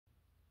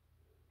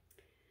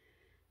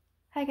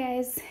Hi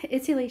guys,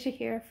 it's Elishia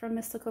here from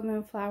Mystical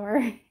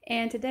Moonflower,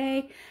 and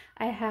today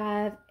I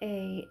have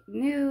a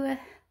new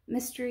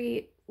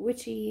mystery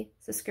witchy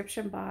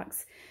subscription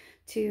box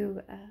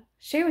to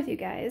share with you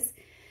guys.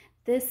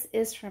 This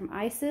is from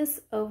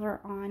Isis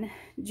over on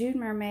June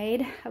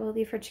Mermaid. I will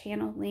leave her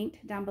channel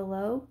linked down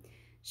below.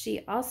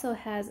 She also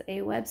has a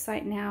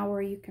website now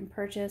where you can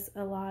purchase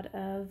a lot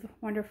of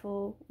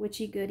wonderful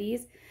witchy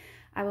goodies.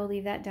 I will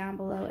leave that down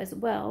below as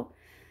well.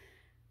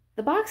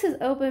 The box is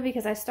open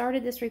because I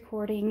started this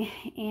recording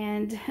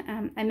and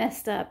I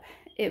messed up.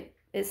 I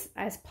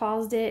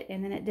paused it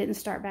and then it didn't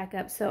start back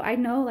up. So I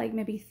know like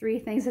maybe 3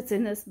 things that's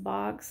in this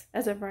box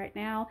as of right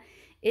now.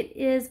 It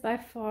is by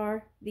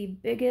far the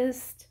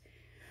biggest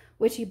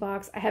witchy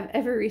box I have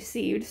ever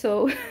received.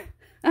 So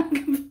I'm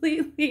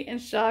completely in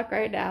shock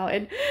right now.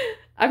 And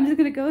I'm just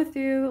going to go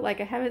through, like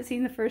I haven't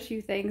seen the first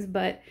few things,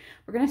 but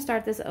we're going to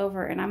start this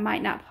over and I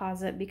might not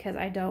pause it because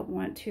I don't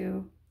want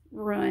to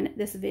ruin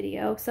this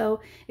video.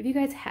 So if you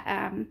guys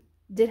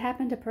did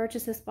happen to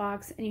purchase this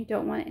box and you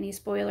don't want any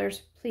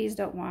spoilers, please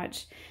don't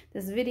watch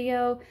this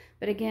video.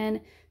 But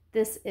again,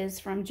 this is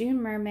from June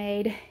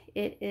Mermaid.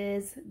 It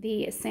is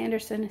the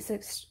Sanderson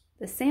Sisters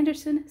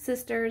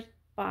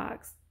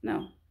box.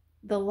 No,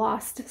 the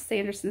Lost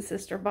Sanderson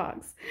Sister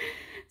box.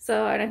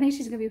 So, and I think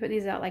she's gonna be putting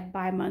these out like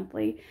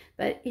bi-monthly,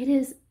 but it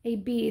is a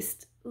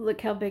beast.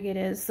 Look how big it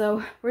is.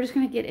 So we're just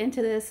going to get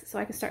into this so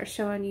I can start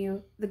showing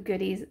you the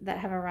goodies that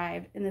have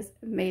arrived in this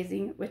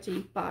amazing witchy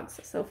box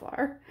so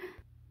far.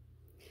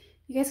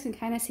 You guys can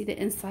kind of see the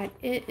inside.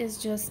 It is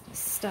just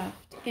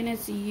stuffed and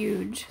it's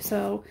huge.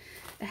 So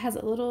it has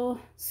a little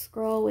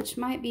scroll, which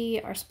might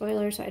be our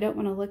spoiler, so I don't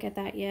want to look at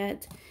that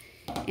yet.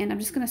 And I'm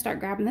just going to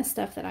start grabbing this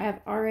stuff that I have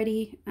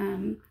already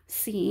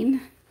seen.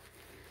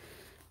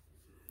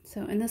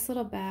 So in this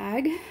little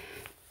bag,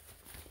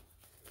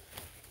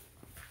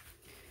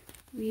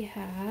 we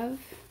have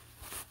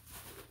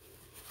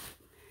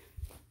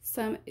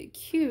some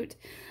cute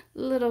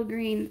little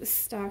green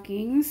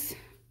stockings.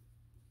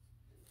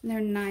 They're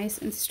nice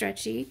and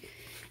stretchy.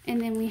 And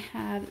then we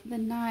have the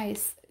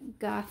nice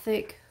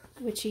gothic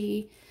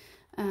witchy,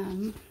 I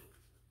don't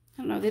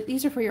know,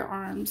 these are for your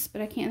arms,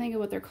 but I can't think of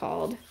what they're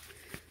called.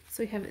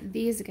 So we have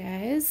these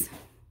guys.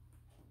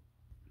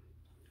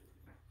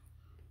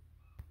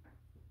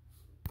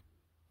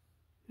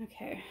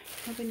 Okay,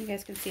 hoping you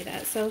guys can see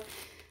that. So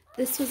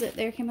this was it.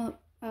 There came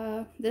up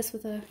this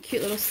with a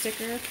cute little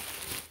sticker,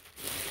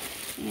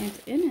 and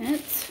in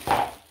it,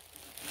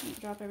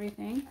 drop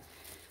everything,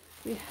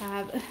 we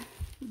have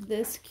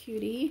this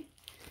cutie,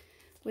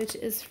 which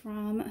is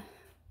from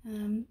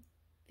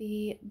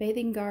the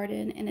Bathing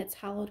Garden, and it's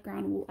Hallowed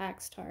Ground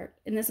Wax Tart.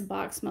 And this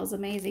box smells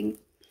amazing,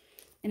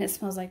 and it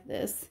smells like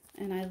this,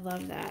 and I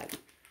love that.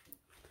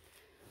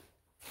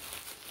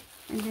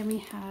 And then we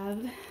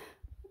have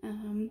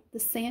the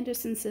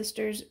Sanderson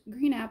Sisters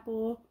Green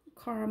Apple,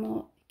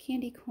 Caramel,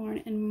 Candy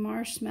Corn, and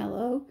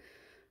Marshmallow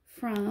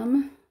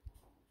from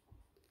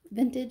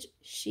Vintage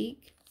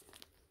Chic,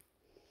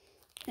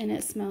 and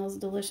it smells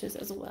delicious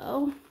as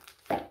well.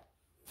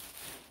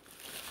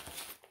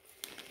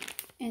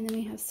 And then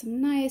we have some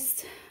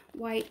nice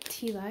white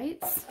tea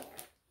lights,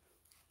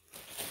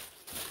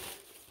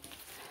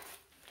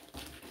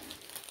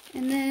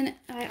 and then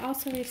I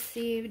also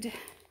received,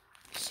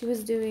 she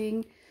was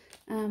doing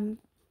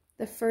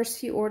the first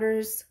few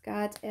orders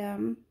got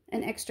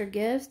an extra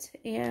gift,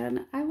 and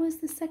I was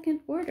the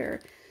second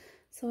order.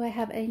 So I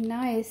have a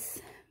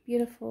nice,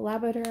 beautiful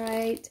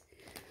labradorite,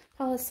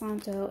 Palo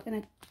Santo, and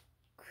a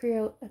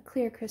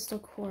clear crystal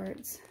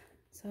quartz.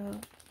 So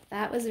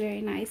that was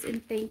very nice,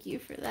 and thank you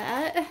for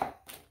that.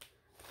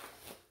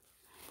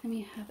 Then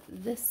we have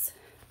this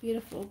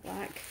beautiful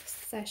black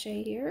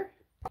sachet here.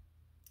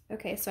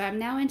 Okay, so I'm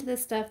now into the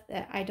stuff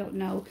that I don't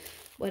know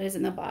what is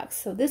in the box.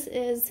 So this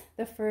is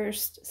the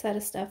first set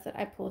of stuff that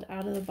I pulled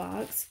out of the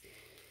box.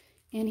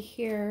 And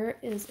here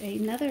is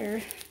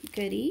another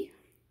goodie.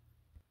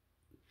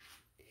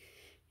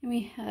 And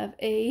we have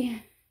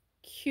a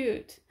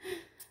cute,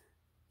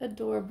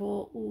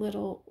 adorable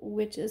little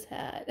witch's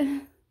hat.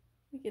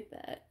 Look at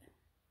that.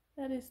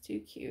 That is too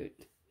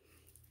cute.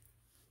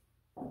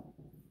 All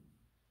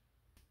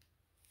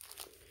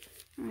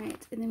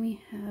right, and then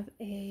we have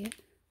a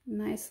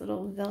nice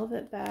little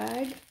velvet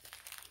bag.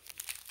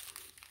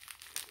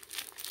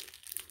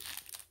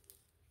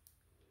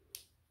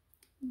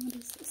 What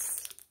is this?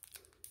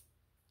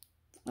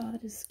 Oh,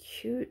 it is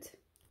cute.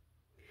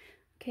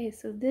 Okay,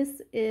 so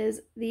this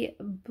is the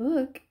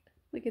book.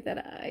 Look at that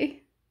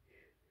eye.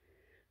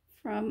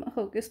 From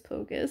Hocus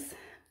Pocus.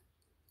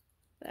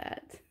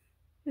 That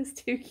is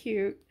too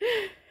cute.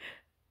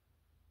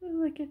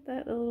 Look at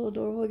that little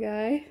adorable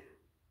guy.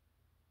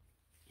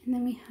 And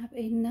then we have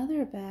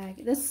another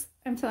bag. This,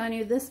 I'm telling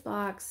you, this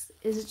box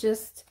is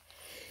just,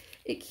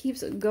 it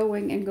keeps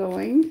going and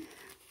going.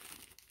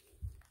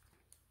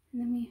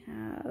 And then we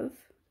have,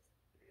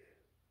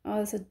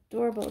 oh, it's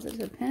adorable. Is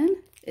it a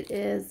pen? It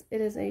is.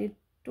 It is a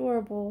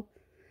adorable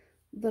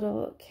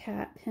little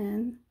cat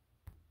pen.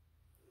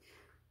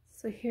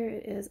 So here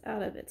it is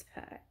out of its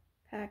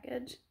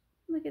package.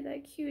 Look at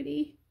that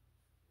cutie.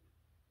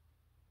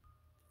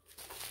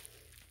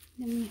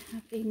 Then we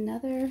have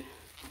another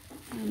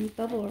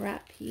bubble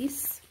wrap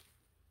piece.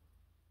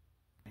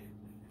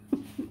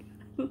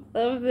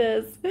 Love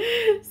this.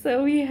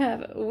 So we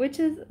have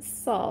Witch's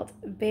Salt.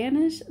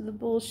 Banish the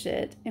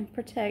bullshit and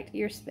protect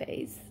your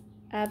space.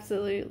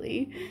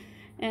 Absolutely.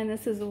 And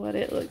this is what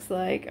it looks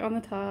like on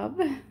the top.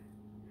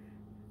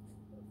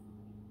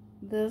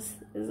 This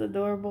is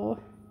adorable.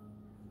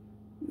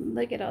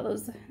 Look at all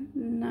those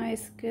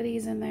nice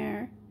goodies in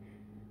there.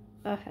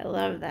 Oh, I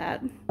love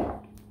that.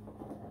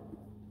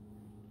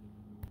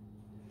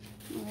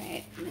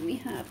 Alright, and then we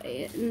have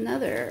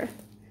another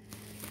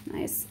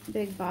nice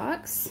big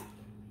box.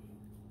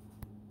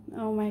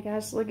 Oh my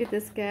gosh, look at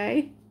this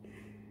guy.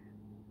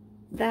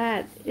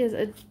 That is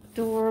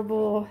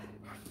adorable.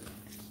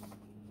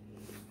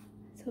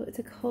 So it's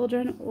a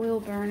cauldron oil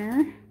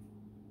burner.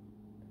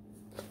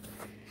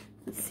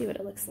 Let's see what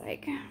it looks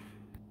like.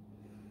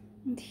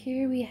 And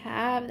here we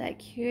have that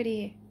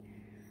cutie.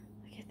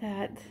 Look at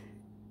that.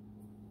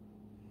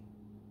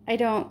 I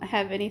don't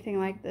have anything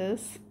like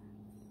this,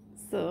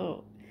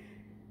 so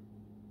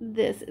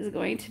this is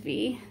going to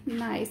be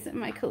nice in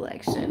my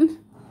collection.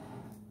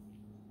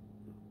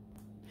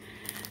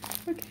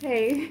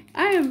 Okay,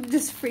 I am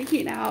just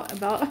freaking out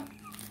about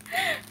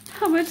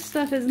how much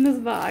stuff is in this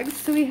box.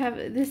 So we have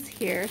this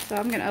here, so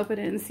I'm gonna open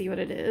it and see what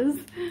it is.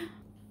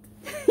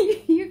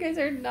 You guys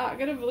are not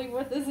gonna believe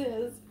what this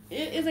is.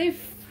 It is a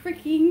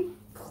freaking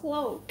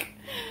cloak.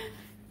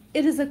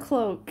 It is a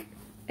cloak.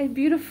 A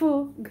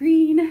beautiful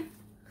green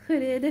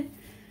hooded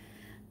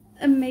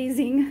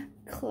amazing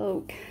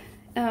cloak.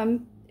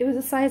 It was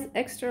a size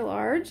extra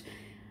large.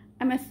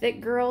 I'm a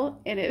thick girl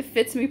and it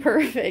fits me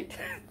perfect.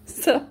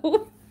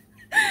 So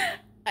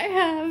I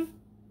have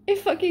a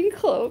fucking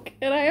cloak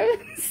and I am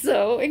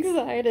so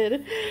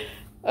excited.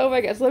 Oh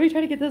my gosh, let me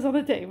try to get this on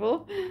the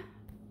table.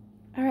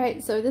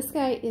 Alright, so this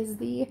guy is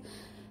the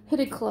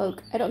hooded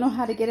cloak. I don't know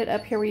how to get it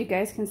up here where you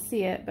guys can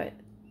see it, but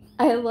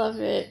I love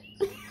it.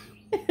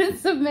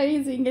 It's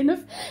amazing.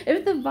 And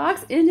if the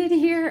box ended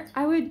here,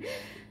 I would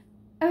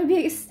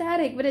be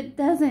ecstatic, but it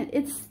doesn't.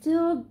 It's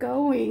still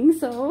going.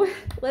 So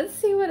let's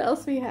see what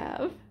else we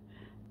have.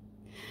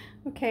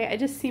 Okay, I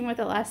just seen what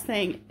the last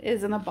thing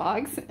is in the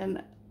box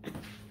and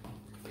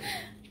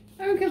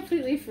I'm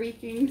completely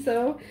freaking.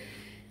 So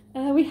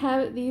we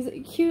have these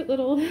cute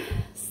little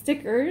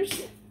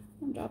stickers.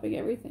 I'm dropping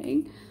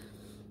everything.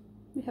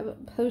 We have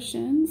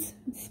potions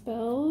and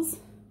spells.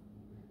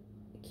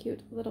 A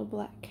cute little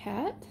black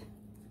cat.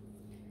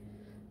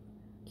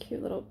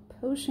 Cute little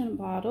potion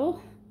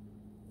bottle.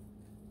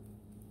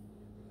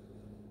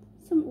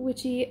 Some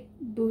witchy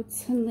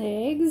boots and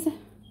legs.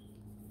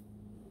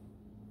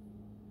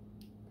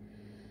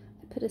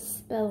 I put a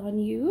spell on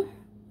you.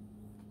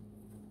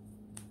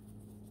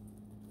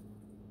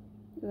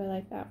 Ooh, I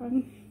like that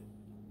one.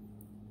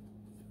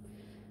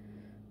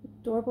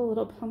 Adorable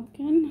little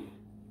pumpkin.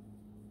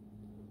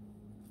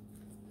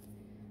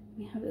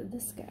 We have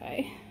this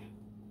guy.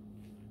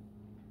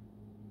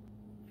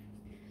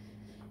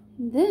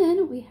 And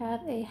then we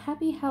have a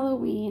Happy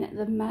Halloween,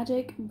 the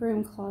Magic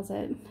Broom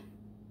Closet.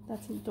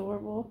 That's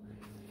adorable.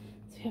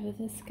 So we have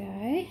this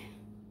guy.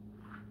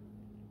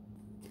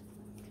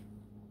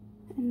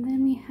 And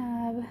then we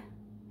have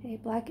a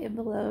black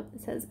envelope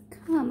that says,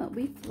 "Come,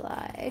 we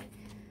fly,"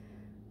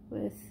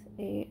 with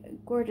a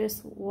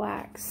gorgeous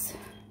wax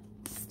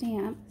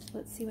stamp. So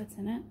let's see what's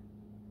in it.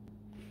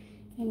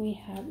 And we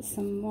have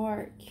some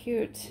more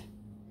cute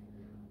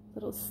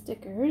little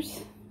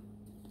stickers.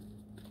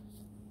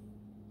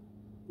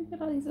 Look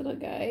at all these little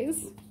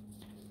guys.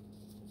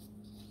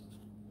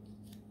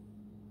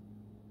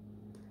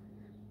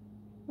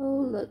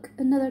 Oh look,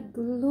 another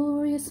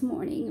glorious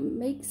morning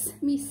makes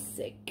me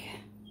sick.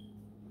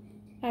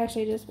 I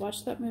actually just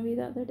watched that movie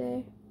the other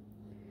day.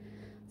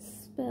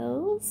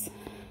 Spells.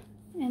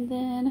 And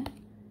then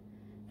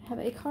I have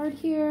a card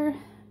here,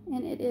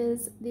 and it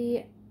is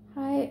the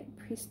High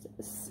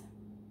Priestess.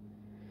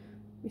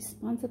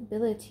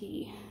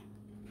 Responsibility.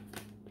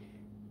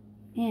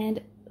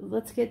 And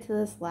let's get to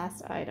this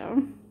last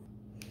item.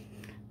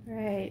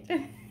 Right.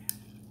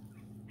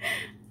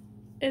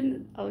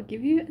 And I'll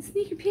give you a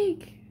sneak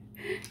peek.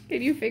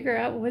 Can you figure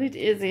out what it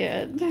is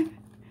yet?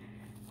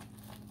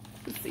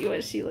 Let's see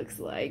what she looks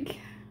like.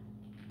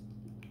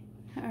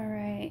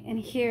 Alright, and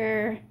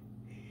here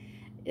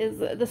is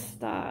the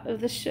star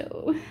of the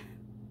show.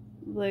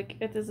 Look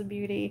at this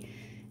beauty.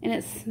 And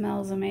it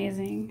smells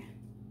amazing.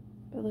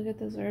 But look at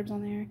those herbs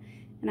on there.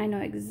 And I know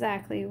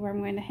exactly where I'm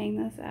going to hang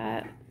this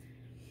at.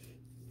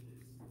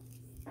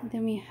 And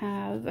then we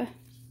have,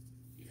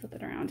 flip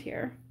it around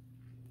here.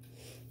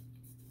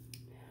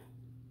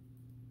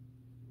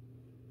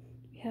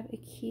 We have a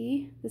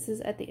key. This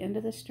is at the end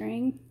of the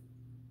string.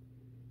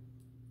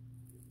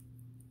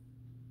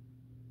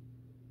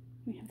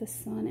 We have the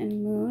sun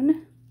and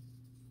moon.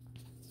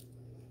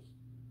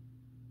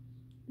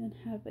 Then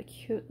have a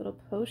cute little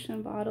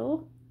potion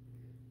bottle.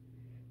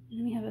 And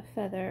then we have a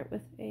feather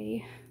with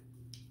a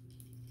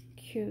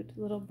cute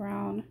little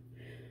brown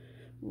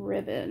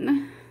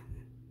ribbon.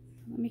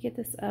 Let me get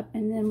this up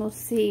and then we'll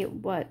see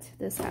what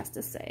this has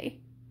to say.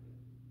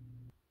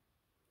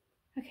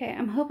 Okay,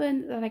 I'm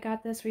hoping that I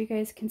got this where you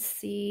guys can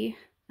see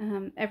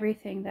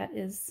everything that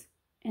is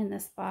in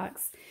this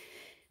box.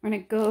 We're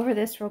going to go over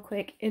this real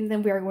quick and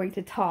then we are going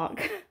to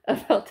talk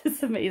about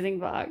this amazing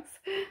box.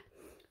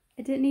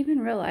 I didn't even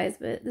realize,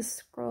 but the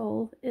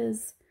scroll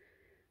is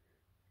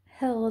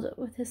held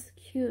with this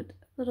cute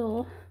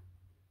little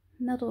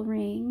metal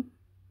ring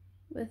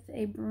with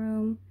a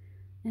broom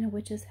and a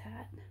witch's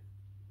hat.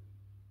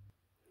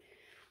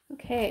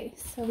 Okay,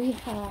 so we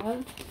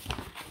have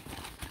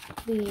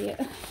the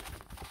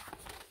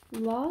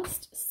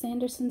Lost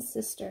Sanderson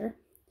Sister.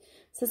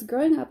 It says,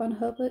 growing up on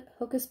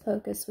Hocus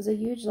Pocus was a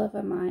huge love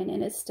of mine,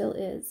 and it still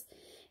is.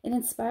 It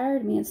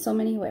inspired me in so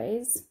many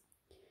ways.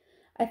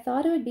 I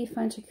thought it would be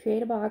fun to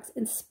create a box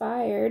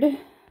inspired.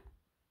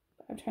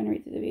 I'm trying to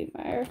read through the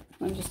fire.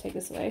 Let me just take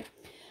this away.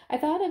 I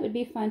thought it would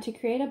be fun to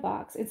create a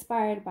box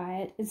inspired by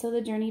it, and so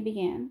the journey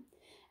began.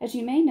 As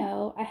you may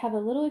know, I have a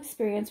little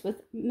experience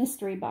with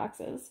mystery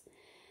boxes,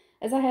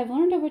 as I have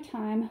learned over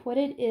time what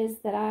it is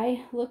that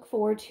I look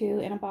forward to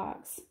in a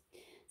box.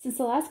 Since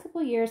the last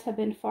couple of years have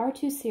been far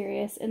too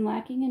serious and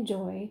lacking in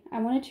joy,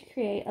 I wanted to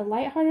create a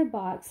lighthearted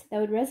box that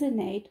would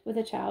resonate with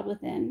a child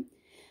within.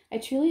 I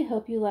truly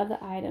hope you love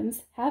the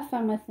items, have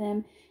fun with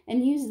them,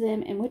 and use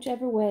them in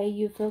whichever way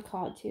you feel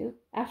called to.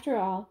 After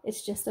all,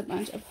 it's just a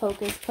bunch of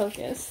hocus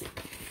pocus.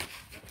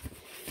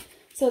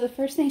 So the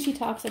first thing she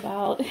talks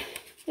about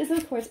is,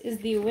 of course,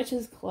 the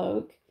witch's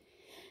cloak.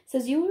 It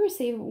says you will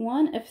receive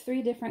one of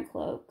 3 different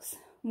cloaks: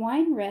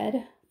 wine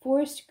red,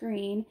 forest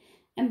green,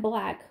 and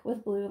black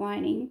with blue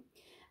lining.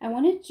 I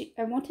wanted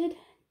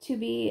to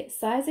be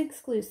size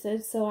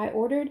exclusive, so I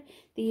ordered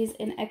these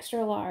in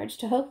extra large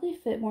to hopefully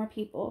fit more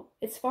people.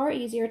 It's far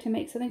easier to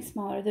make something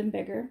smaller than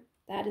bigger.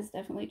 That is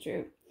definitely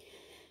true.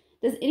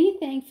 Does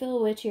anything feel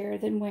witchier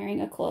than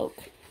wearing a cloak?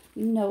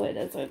 No, it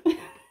doesn't.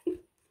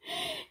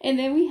 And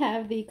then we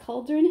have the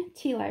cauldron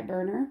tea light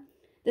burner.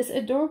 This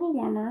adorable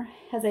warmer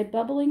has a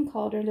bubbling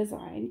cauldron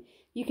design.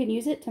 You can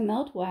use it to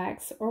melt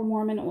wax or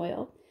warm an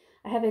oil.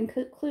 I have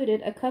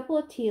included a couple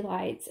of tea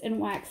lights and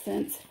wax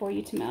scents for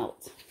you to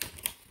melt.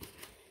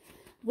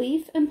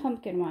 Leaf and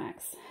pumpkin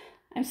wax.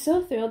 I'm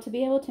so thrilled to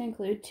be able to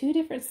include 2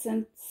 different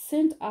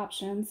scent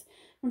options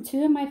from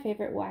 2 of my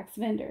favorite wax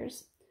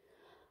vendors.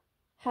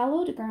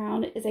 Hallowed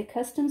Ground is a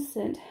custom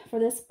scent for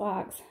this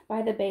box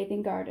by the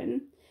Bathing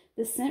Garden.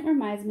 The scent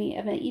reminds me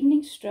of an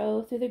evening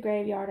stroll through the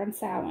graveyard on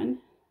Samhain.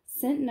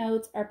 Scent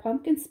notes are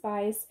pumpkin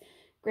spice,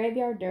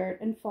 graveyard dirt,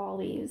 and fall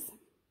leaves.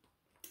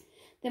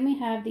 Then we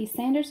have the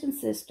Sanderson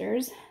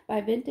Sisters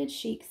by Vintage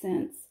Chic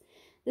Scents.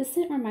 This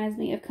scent reminds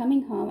me of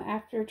coming home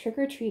after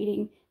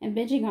trick-or-treating and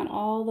binging on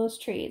all those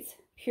treats.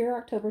 Pure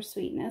October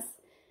sweetness.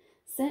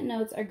 Scent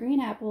notes are green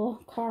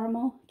apple,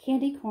 caramel,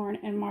 candy corn,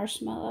 and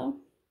marshmallow.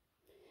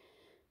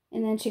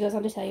 And then she goes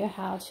on to tell you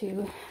how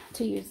to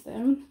use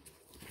them.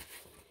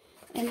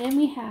 And then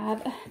we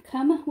have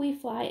Come We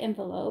Fly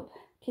envelope.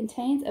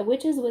 Contains a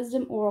Witch's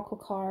Wisdom Oracle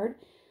card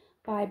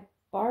by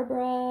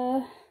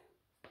Barbara,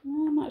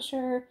 I'm not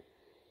sure,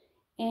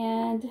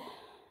 and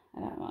I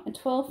don't know, and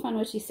 12 fun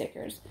witchy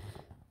stickers.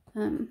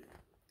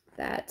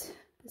 That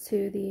is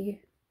who the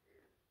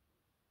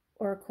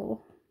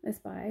oracle is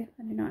by.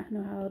 I do not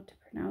know how to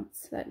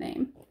pronounce that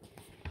name.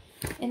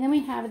 And then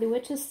we have the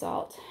Witch's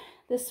Salt.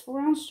 This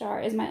 4-ounce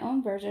jar is my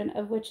own version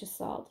of Witch's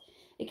Salt.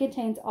 It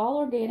contains all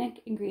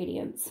organic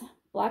ingredients: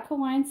 black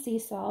Hawaiian sea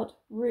salt,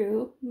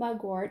 rue,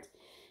 mugwort,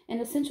 and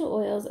essential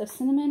oils of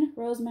cinnamon,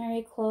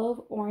 rosemary,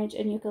 clove, orange,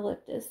 and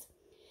eucalyptus.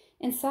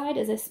 Inside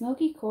is a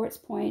smoky quartz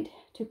point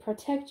to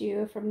protect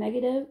you from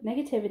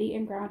negativity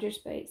and ground your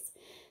space.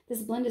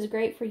 This blend is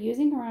great for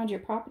using around your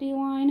property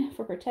line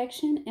for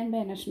protection and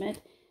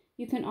banishment.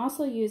 You can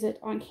also use it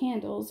on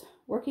candles,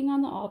 working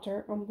on the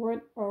altar,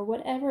 or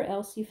whatever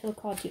else you feel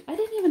called to. I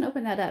didn't even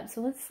open that up,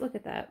 so let's look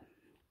at that.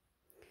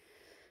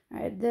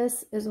 Alright,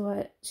 this is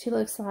what she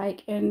looks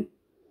like, and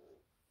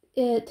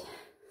it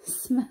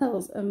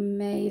smells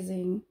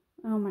amazing.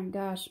 Oh my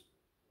gosh.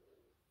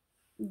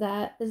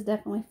 That is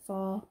definitely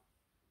fall.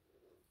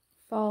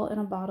 Fall in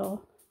a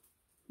bottle.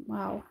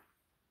 Wow.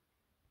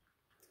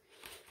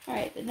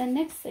 Alright, the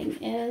next thing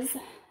is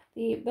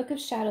the Book of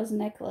Shadows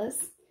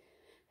necklace.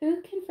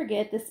 Who can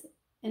forget this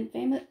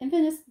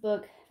infamous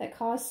book that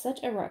caused such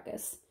a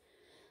ruckus?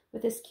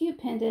 With this cute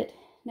pendant,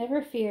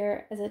 never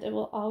fear, as it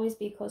will always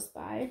be close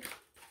by.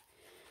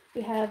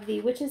 We have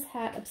the Witch's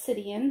Hat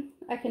Obsidian.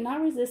 I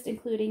cannot resist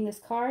including this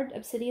carved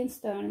obsidian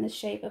stone in the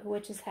shape of a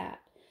witch's hat.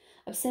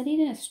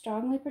 Obsidian is a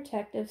strongly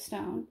protective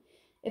stone.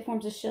 It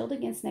forms a shield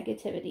against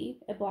negativity.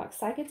 It blocks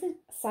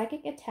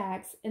psychic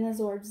attacks and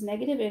absorbs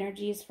negative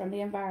energies from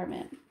the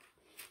environment.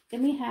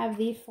 Then we have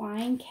the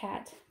Flying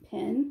Cat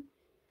pin.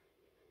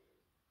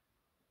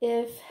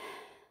 If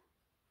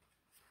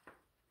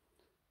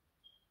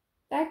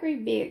Thackeray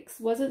Biggs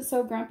wasn't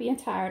so grumpy and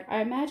tired,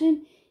 I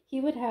imagine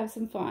he would have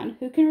some fun.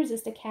 Who can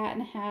resist a cat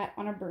in a hat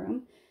on a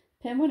broom?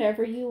 Pin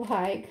whatever you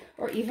like,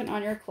 or even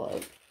on your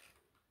cloak.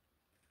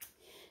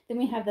 Then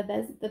we have the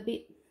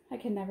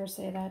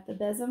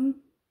besom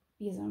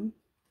besom,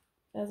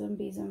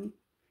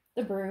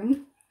 the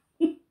broom.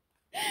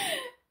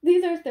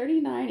 These are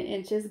 39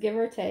 inches, give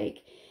or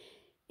take,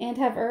 and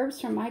have herbs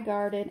from my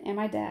garden and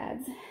my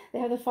dad's. They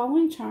have the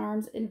following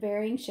charms in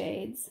varying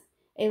shades: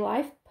 a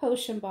life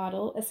potion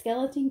bottle, a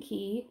skeleton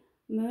key,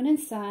 moon and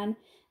sun,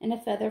 and a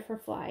feather for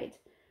flight.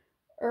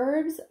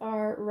 Herbs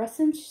are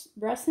Russian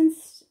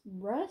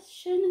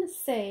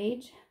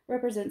sage,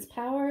 represents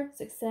power,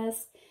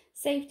 success,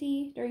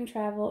 safety during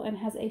travel, and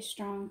has a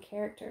strong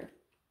character.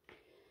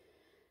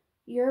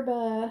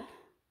 Yerba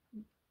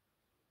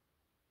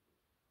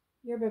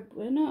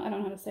bueno, I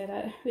don't know how to say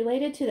that,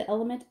 related to the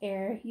element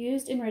air,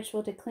 used in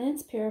ritual to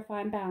cleanse,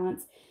 purify, and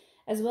balance,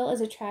 as well as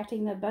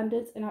attracting the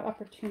abundance and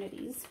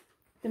opportunities.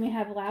 Then we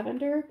have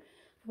lavender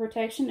for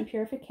protection and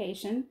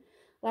purification.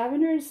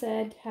 Lavender is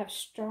said to have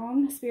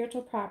strong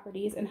spiritual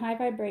properties and high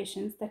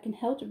vibrations that can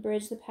help to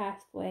bridge the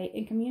pathway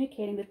in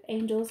communicating with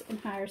angels and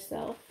higher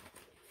self.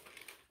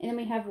 And then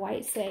we have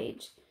white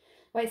sage.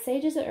 White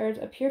sage is a herb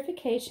of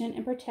purification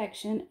and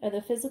protection of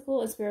the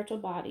physical and spiritual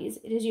bodies.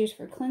 It is used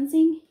for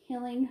cleansing,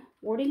 healing,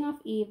 warding off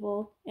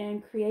evil,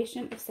 and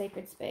creation of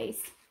sacred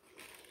space.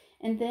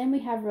 And then we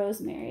have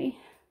rosemary,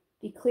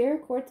 the clear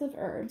quartz of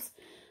herbs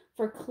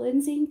for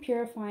cleansing,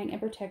 purifying,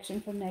 and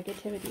protection from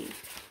negativity.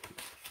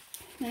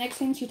 The next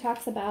thing she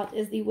talks about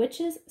is the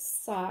witch's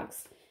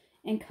socks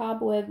and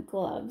cobweb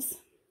gloves.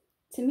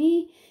 To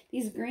me,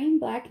 these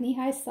green-black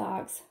knee-high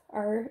socks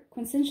are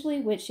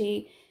quintessentially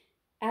witchy,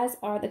 as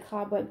are the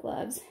cobweb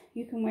gloves.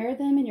 You can wear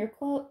them in your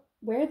cloak,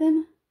 wear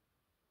them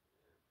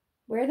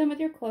with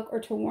your cloak,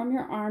 or to warm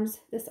your arms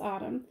this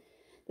autumn.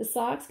 The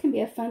socks can be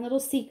a fun little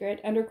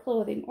secret under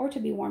clothing or to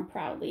be worn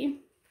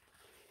proudly.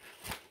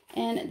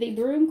 And the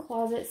broom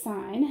closet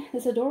sign.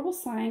 This adorable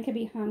sign can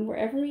be hung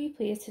wherever you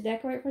please to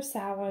decorate for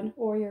Samhain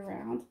or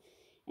year-round.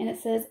 And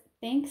it says,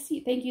 thank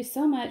you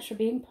so much for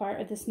being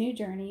part of this new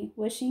journey.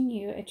 Wishing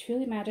you a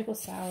truly magical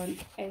Samhain,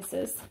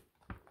 Isis.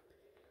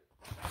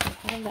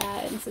 I have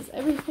that, and this is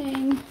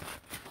everything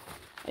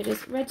I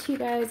just read to you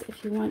guys.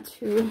 If you want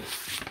to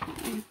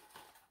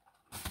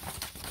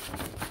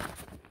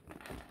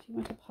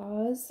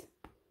pause,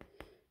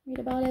 read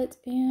about it.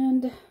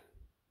 And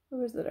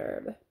where was the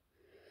herb?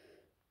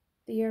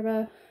 The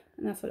yerba,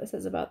 and that's what it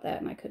says about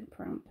that, and I couldn't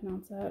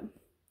pronounce that.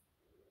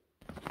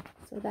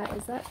 So that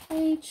is that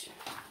page.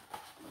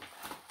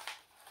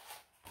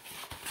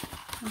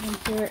 And then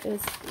here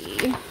is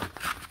the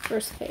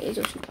first page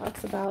where she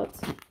talks about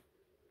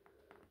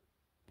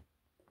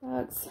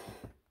box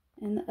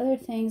and the other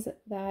things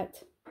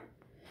that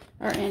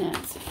are in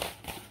it.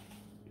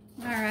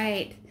 All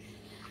right.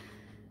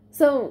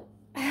 So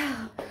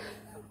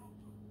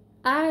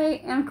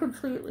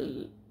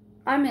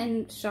I'm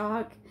in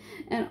shock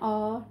and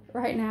awe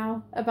right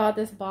now about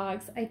this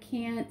box. I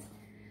can't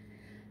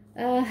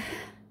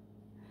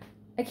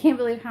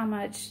believe how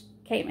much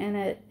came in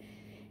it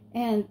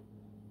and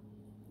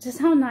just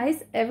how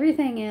nice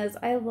everything is.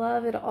 I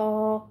love it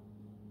all.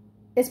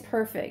 It's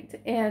perfect,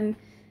 and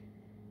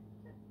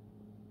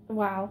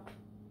wow,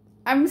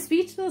 I'm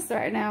speechless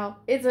right now.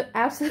 It's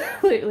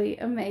absolutely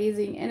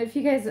amazing. And if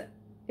you guys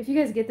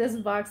get this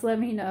box, let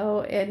me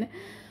know and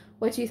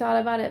what you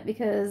thought about it,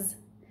 because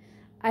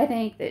I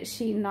think that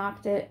she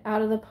knocked it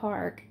out of the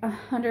park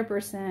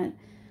 100%.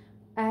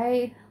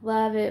 I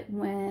love it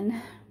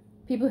when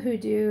people who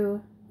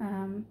do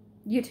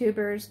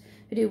YouTubers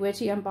who do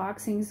witchy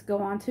unboxings go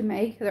on to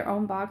make their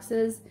own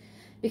boxes,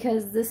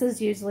 because this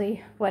is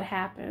usually what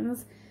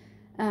happens.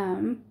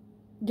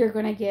 You're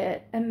going to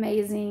get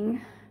amazing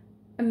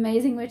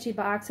witchy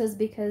boxes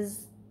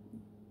because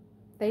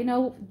they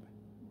know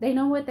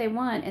what they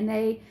want, and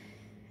I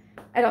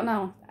don't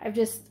know. I've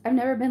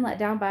never been let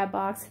down by a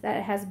box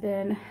that has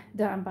been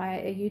done by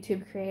a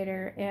YouTube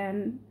creator,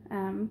 and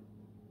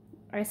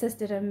Isis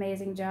did an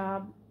amazing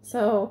job.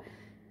 So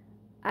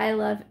I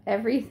love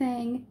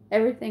everything.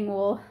 Everything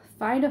will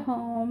find a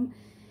home,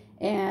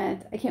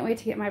 and I can't wait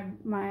to get my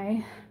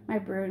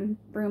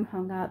broom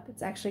hung up.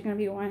 It's actually going to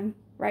be one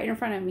right in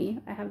front of me.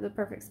 I have the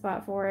perfect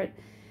spot for it.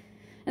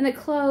 And the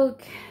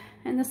cloak,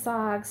 and the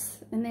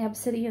socks, and the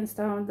obsidian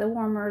stone, the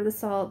warmer, the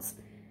salts,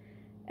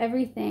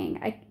 everything.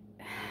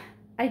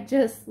 I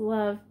just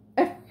love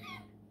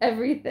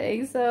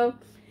everything. So,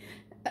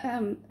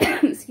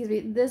 excuse me,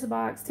 this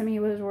box to me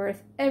was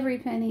worth every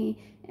penny,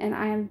 and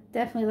I am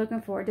definitely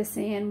looking forward to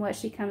seeing what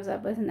she comes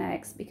up with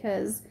next,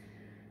 because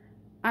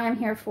I am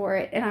here for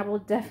it, and I will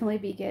definitely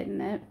be getting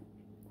it.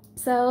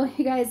 So,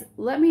 you guys,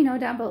 let me know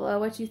down below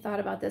what you thought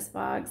about this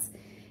box.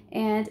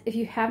 And if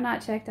you have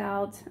not checked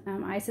out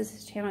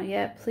Isis's channel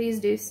yet, please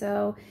do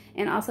so.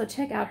 And also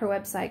check out her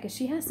website, because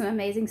she has some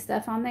amazing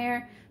stuff on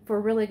there for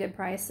really good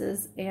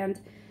prices. And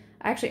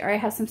I actually already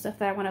have some stuff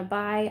that I want to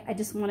buy. I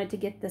just wanted to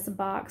get this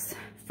box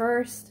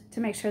first to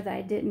make sure that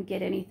I didn't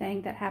get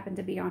anything that happened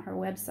to be on her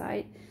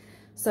website.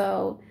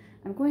 So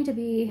I'm going to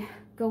be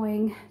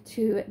going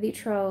to the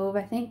Trove.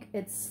 I think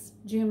it's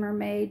June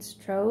Mermaid's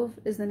Trove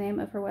is the name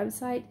of her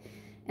website.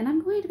 And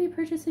I'm going to be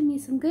purchasing me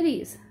some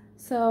goodies.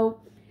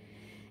 So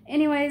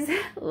Anyways,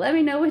 let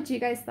me know what you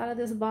guys thought of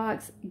this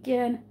box.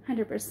 Again,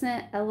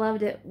 100%. I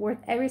loved it. Worth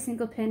every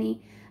single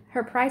penny.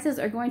 Her prices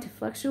are going to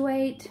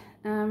fluctuate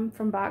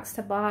from box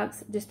to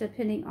box, just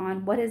depending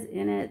on what is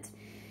in it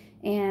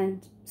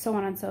and so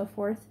on and so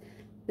forth.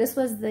 This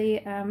was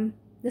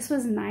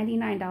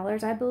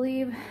 $99, I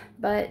believe,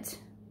 but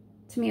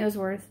to me it was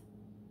worth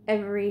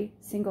every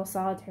single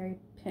solitary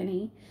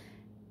penny,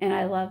 and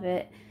I love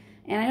it.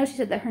 And I know she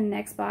said that her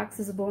next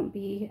boxes won't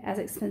be as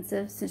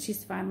expensive since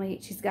she's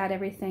got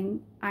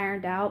everything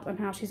ironed out on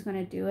how she's going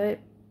to do it.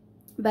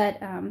 But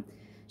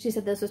she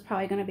said this was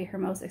probably going to be her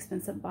most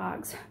expensive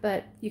box.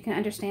 But you can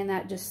understand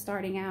that just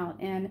starting out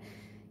and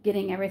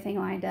getting everything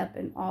lined up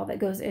and all that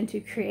goes into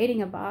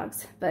creating a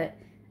box. But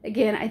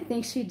again, I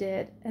think she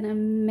did an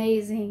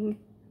amazing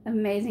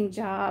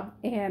job,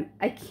 and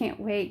I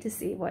can't wait to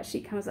see what she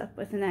comes up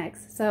with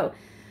next. So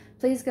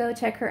please go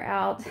check her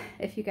out.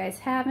 If you guys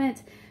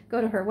haven't,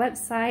 go to her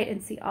website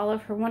and see all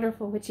of her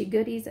wonderful witchy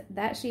goodies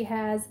that she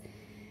has.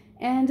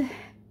 And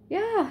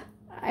yeah,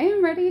 I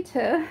am ready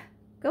to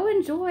go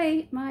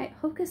enjoy my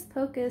Hocus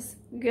Pocus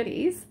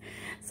goodies.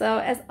 So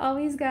as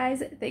always,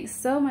 guys, thanks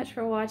so much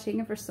for watching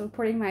and for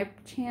supporting my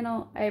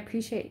channel. I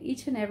appreciate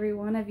each and every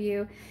one of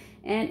you.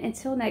 And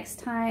until next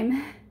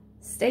time,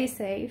 stay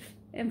safe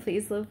and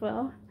please live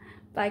well.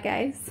 Bye,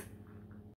 guys.